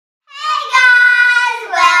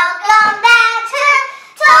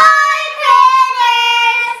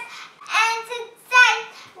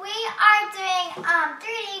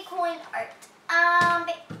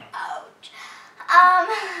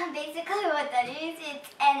buddies. It's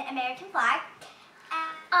an American flag.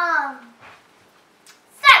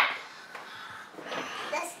 So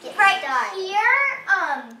let's get right started. here,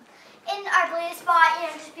 in our blue spot,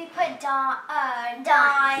 just we put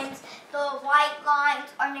dimes, the white lines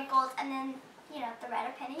are nickels, and then the red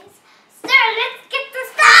are pennies. So let's get this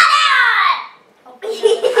started. Open.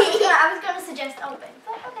 I was gonna suggest open,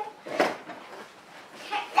 but okay.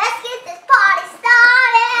 Let's get this party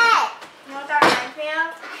started. You know what that reminds me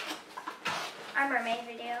of? Our mermaid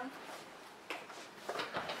video.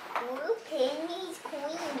 Ooh, pennies,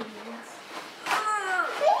 queens.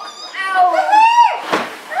 Ow! Wait,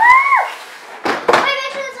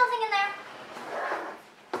 make sure there's nothing in there.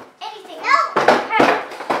 Anything? No. Okay.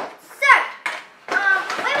 So,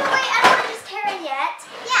 wait, I don't want to just tear it yet.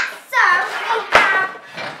 Yeah. So, we have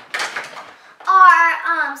our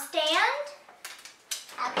stand.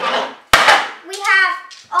 Okay. We have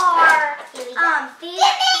our Here we go. these.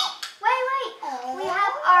 Get me. Wait. Oh. We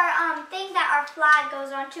have our thing that our flag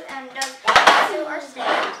goes onto and does to our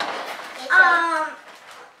stand.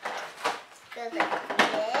 Goes like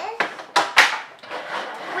this.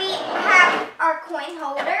 We have our coin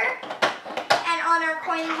holder, and on our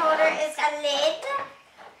coin holder is a lid to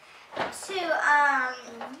keep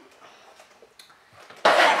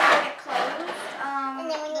it closed. And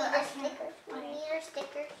then we need the stickers. We need our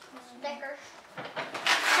stickers. Stickers.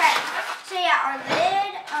 Okay, so yeah, our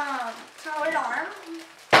lid, to hold it arm,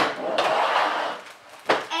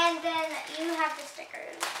 and then you have the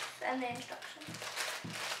stickers and the instructions.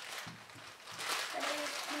 That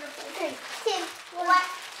is wonderful. 3, 2, 1.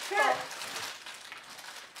 Go.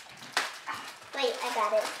 Wait, I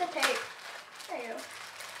got it. The tape. There you go.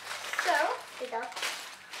 So, Here we go.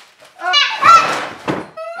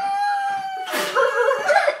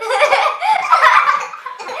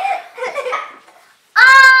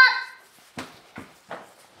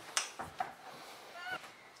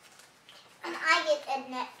 And I get the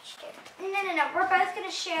next. No. We're both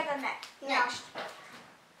gonna share the next. No.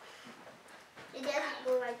 It doesn't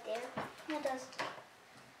go right there. It does.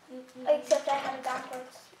 Except I had it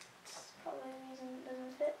backwards. It's probably the reason it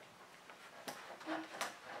doesn't fit.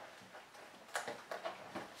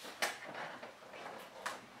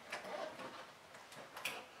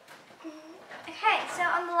 Okay, so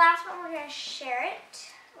on the last one we're gonna share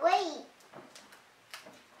it. Wait.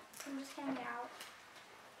 I'm just getting it out.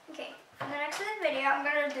 Okay, in the next video I'm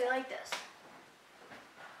gonna do it like this.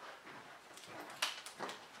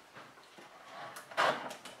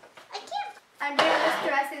 I can't. I'm doing this the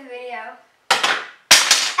rest of the video.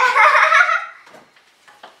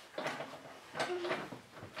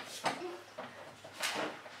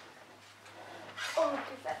 Oh,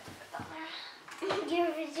 too fat to put down there.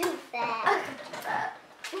 You're too fat.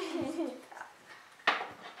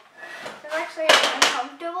 It's actually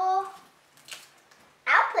uncomfortable.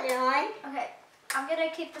 I'll put it on. Okay, I'm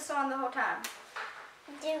gonna keep this on the whole time.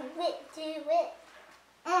 Do it.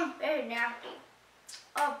 Very nasty.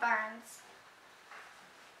 Oh, it burns.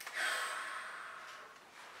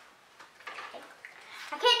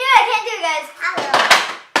 I can't do it, guys. I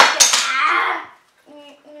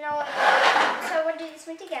You know what? So we'll do this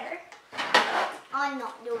one together. will. I'm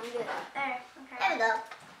not doing good. There, There we okay. go.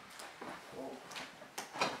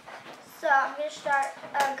 So I'm gonna start,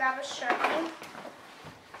 grab a Sharpie.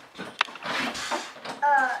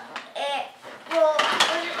 We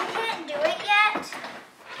can't do it yet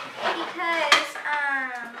because,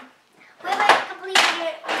 we haven't completed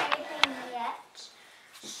it or anything yet.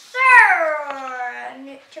 So,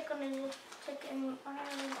 chicken,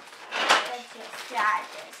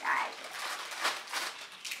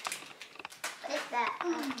 What is that?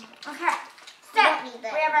 Okay, We don't need so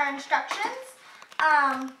that. we have our instructions.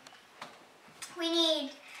 We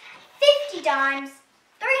need 50 dimes,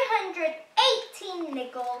 318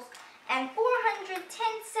 nickels, and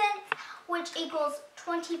 410 cents, which equals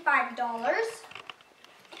 $25.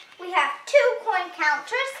 We have 2 coin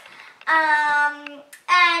counters,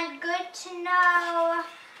 and good to know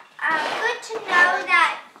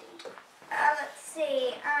that, let's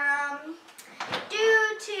see,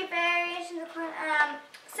 due to variations of coin,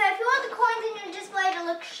 so if you want the coins in your display to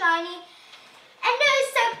look shiny, and no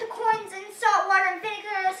soak the coins in salt water and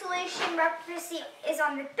vinegar solution. Recipe is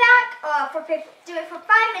on the back. Do it for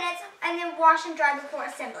 5 minutes and then wash and dry before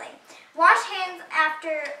assembling. Wash hands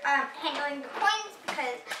after handling the coins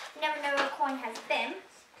because you never know what a coin has been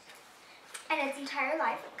and its entire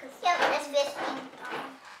life. Yeah, that's visiting.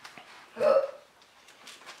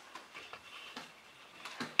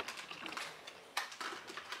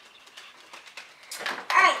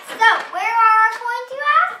 Alright, so where are our coins, you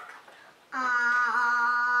ask?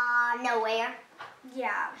 Nowhere.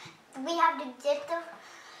 Yeah. we have to dip the.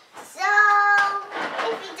 So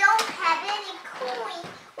if you don't have any coin,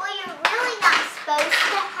 well, you're really not supposed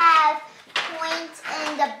to have coins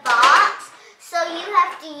in the box. So you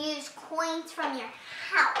have to use coins from your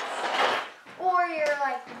house or your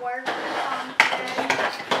like work or something.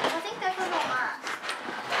 I think that's what will last.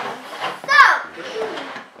 So,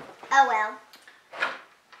 oh well.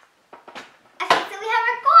 okay, so we have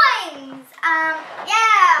our coins.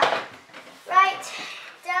 Yeah, right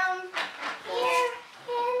down here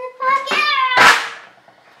in the pocket.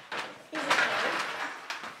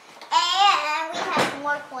 And we have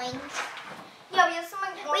more coins. Yeah, we have some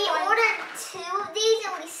more We coins. ordered 2 of these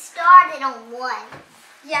and we started on 1.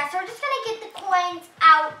 Yeah, so we're just gonna get the coins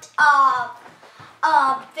out of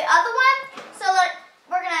the other one. So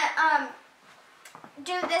we're gonna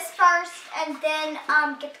do this first and then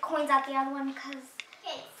get the coins out the other one because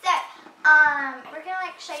okay, so we're gonna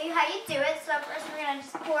like show you how you do it. So first we're gonna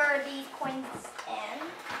just pour these coins in.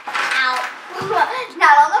 Out.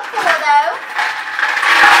 Not on the floor though.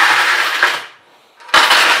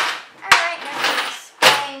 Alright, next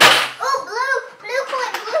thing. Oh, blue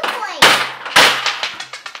coin.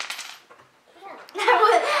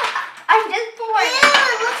 I'm just pouring. Ew,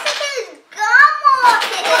 it looks like there's gum on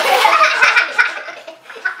it.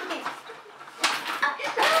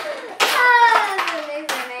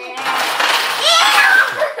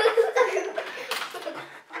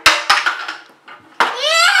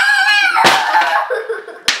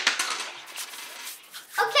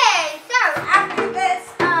 Okay, so after this,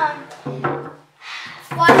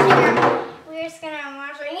 washing your, we're just gonna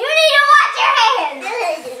wash your, you need to wash your hands!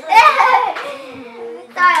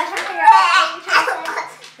 Sorry, I was trying to figure out what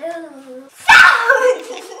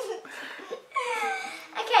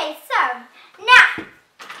okay, so, now,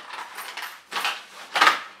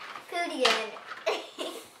 Food again.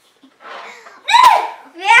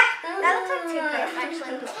 yeah, that looks like toothpaste,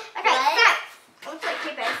 actually. Okay, What? so, looks like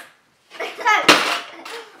toothpaste. So,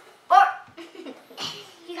 or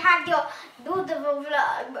you have your beautiful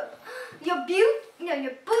flag, your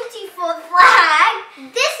beautiful flag.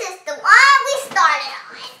 This is the one we started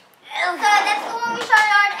on. So that's the one we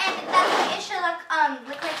started on, and that's what it should look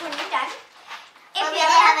like when you're done. If But we you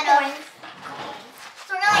don't ever have have enough. coins.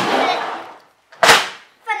 So we're gonna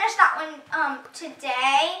finish that one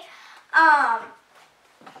today.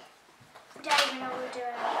 Don't even know what we're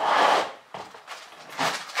doing.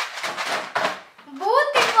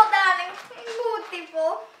 Beautiful, darling.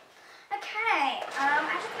 Beautiful. Okay.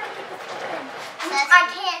 I just gotta get this open. Which I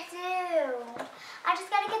can't do. I just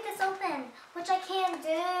gotta get this open, which I can't do.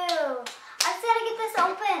 I just gotta get this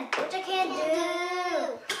open, which I can't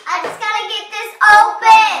do. I just gotta get this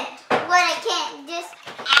open. When I can't just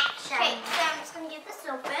action. Okay, so I'm just gonna get this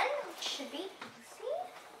open, which should be easy.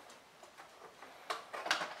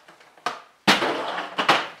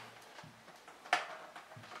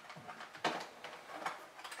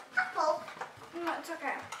 Apple. No, it's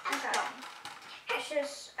okay. Okay. It's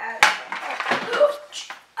just ouch.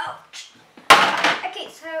 Ouch. Okay,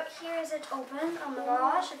 so here is it open. Oh my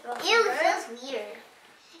gosh, it feels so Ew, good. it feels weird.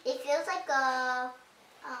 It feels like a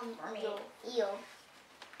Mermaid. eel.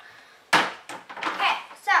 Okay,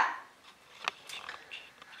 so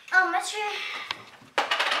make sure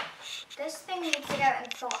this thing needs to go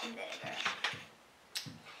in salt and vinegar.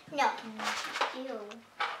 No. Ew.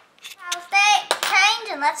 Now stay change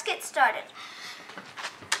and let's get started.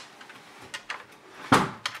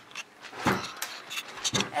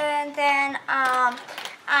 And then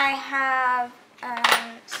I have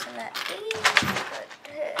some of these.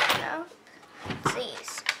 No,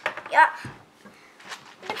 these. Yeah.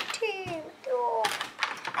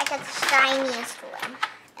 I got the shiniest one.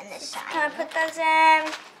 And the Kind shiny. of put those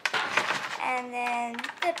in, and then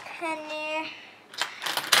the penny.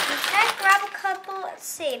 Can I grab a couple? Let's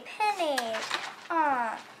see, pennies.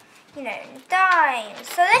 Dimes.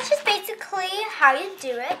 So that's just basically how you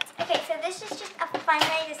do it. Okay, so this is just a fun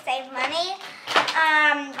way to save money.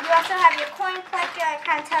 You also have your coin collector. I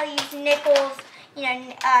kind of tell you use nickels,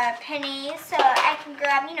 pennies. So I can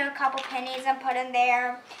grab, a couple pennies and put in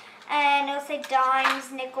there. And it'll say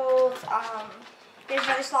dimes, nickels, there's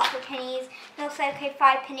another slot for pennies. And it'll say, okay,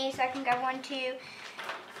 5 pennies, so I can grab 1, 2,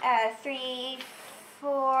 3,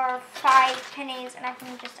 4, 5 pennies, and I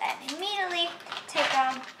can just immediately take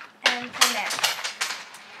them and put them in.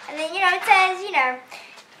 And then, it says,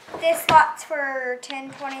 this slot's for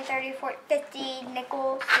 10, 20, 30, 40, 50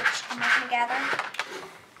 nickels, which I'm not going to gather.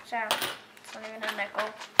 So, it's not even a nickel.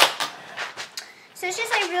 So it's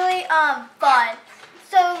just like really fun.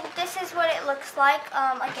 So this is what it looks like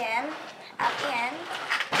again at the end.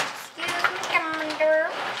 Excuse me, calendar.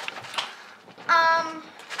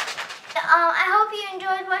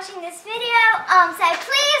 enjoyed watching this video. So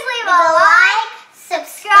please leave a like.